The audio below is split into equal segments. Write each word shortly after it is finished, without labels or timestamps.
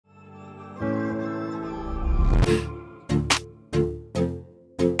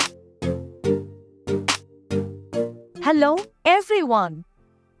Hello everyone!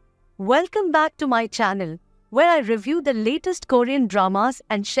 Welcome back to my channel, where I review the latest Korean dramas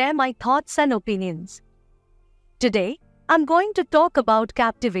and share my thoughts and opinions. Today, I'm going to talk about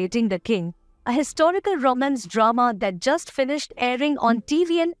Captivating the King, a historical romance drama that just finished airing on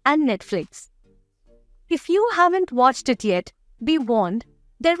TVN and Netflix. If you haven't watched it yet, be warned,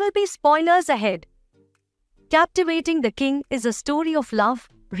 there will be spoilers ahead. Captivating the King is a story of love,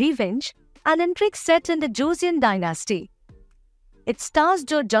 revenge, and intrigue set in the Joseon dynasty. It stars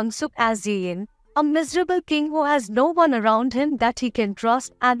Jo Jung-suk as Yi-in, a miserable king who has no one around him that he can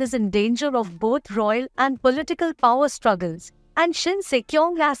trust and is in danger of both royal and political power struggles, and Shin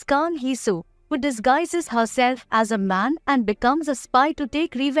Se-kyung as Kang Hee-soo, who disguises herself as a man and becomes a spy to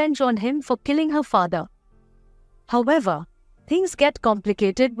take revenge on him for killing her father. However, things get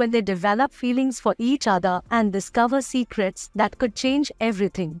complicated when they develop feelings for each other and discover secrets that could change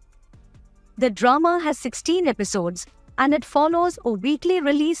everything. The drama has 16 episodes and it follows a weekly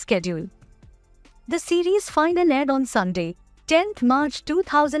release schedule. The series finally aired on Sunday, 10th March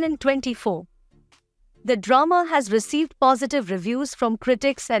 2024. The drama has received positive reviews from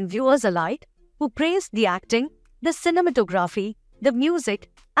critics and viewers alike, who praised the acting, the cinematography, the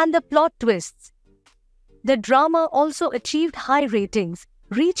music, and the plot twists. The drama also achieved high ratings,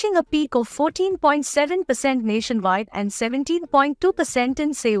 reaching a peak of 14.7% nationwide and 17.2%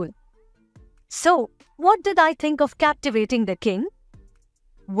 in Seoul. So, what did I think of Captivating the King?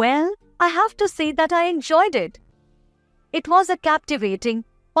 Well, I have to say that I enjoyed it. It was a captivating,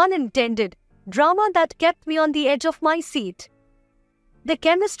 pun intended, drama that kept me on the edge of my seat. The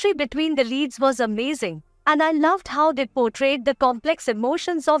chemistry between the leads was amazing, and I loved how they portrayed the complex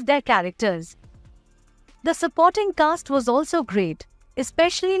emotions of their characters. The supporting cast was also great,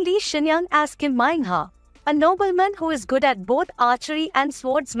 especially Lee Shin-young as Kim Maing-ha, a nobleman who is good at both archery and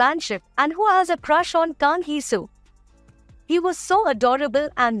swordsmanship and who has a crush on Kang Hee-soo. He was so adorable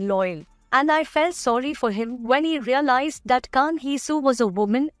and loyal, and I felt sorry for him when he realized that Kang Hee-soo was a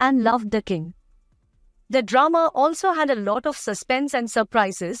woman and loved the king. The drama also had a lot of suspense and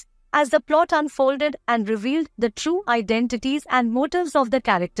surprises as the plot unfolded and revealed the true identities and motives of the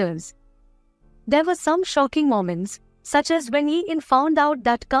characters. There were some shocking moments, such as when Yi-in found out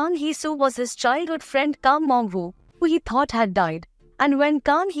that Kang Hee-soo was his childhood friend Kang Mong-woo, who he thought had died, and when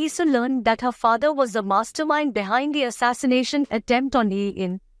Kang Hee-soo learned that her father was the mastermind behind the assassination attempt on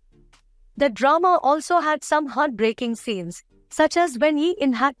Yi-in. The drama also had some heartbreaking scenes, such as when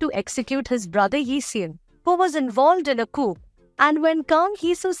Yi-in had to execute his brother Yi-seon, who was involved in a coup, and when Kang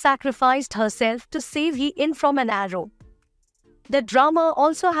Hee-soo sacrificed herself to save Yi-in from an arrow. The drama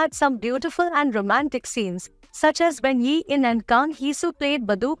also had some beautiful and romantic scenes, such as when Yi-in and Kang Hee-soo played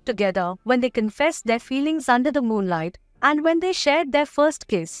Baduk together when they confessed their feelings under the moonlight and when they shared their first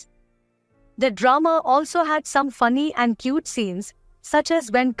kiss. The drama also had some funny and cute scenes, such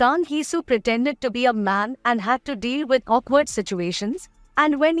as when Kang Hee-soo pretended to be a man and had to deal with awkward situations,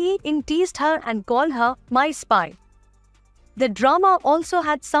 and when Yi-in teased her and called her "my spy." The drama also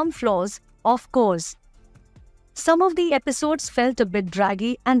had some flaws, of course. Some of the episodes felt a bit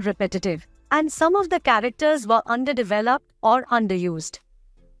draggy and repetitive, and some of the characters were underdeveloped or underused.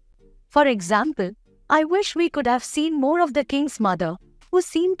 For example, I wish we could have seen more of the king's mother, who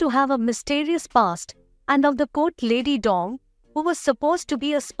seemed to have a mysterious past, and of the court lady Dong, who was supposed to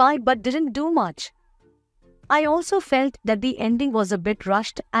be a spy but didn't do much. I also felt that the ending was a bit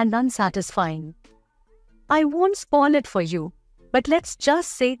rushed and unsatisfying. I won't spoil it for you, but let's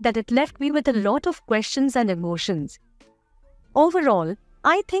just say that it left me with a lot of questions and emotions. Overall,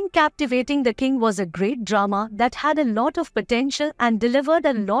 I think Captivating the King was a great drama that had a lot of potential and delivered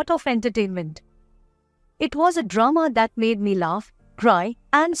a lot of entertainment. It was a drama that made me laugh, cry,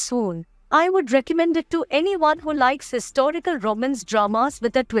 and swoon. I would recommend it to anyone who likes historical romance dramas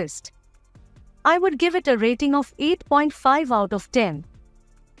with a twist. I would give it a rating of 8.5 out of 10.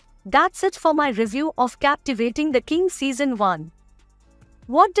 That's it for my review of Captivating the King Season 1.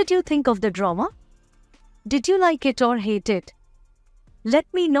 What did you think of the drama? Did you like it or hate it? Let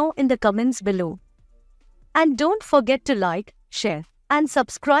me know in the comments below. And don't forget to like, share, and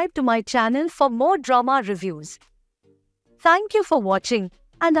subscribe to my channel for more drama reviews. Thank you for watching,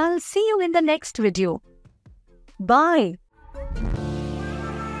 and I'll see you in the next video. Bye.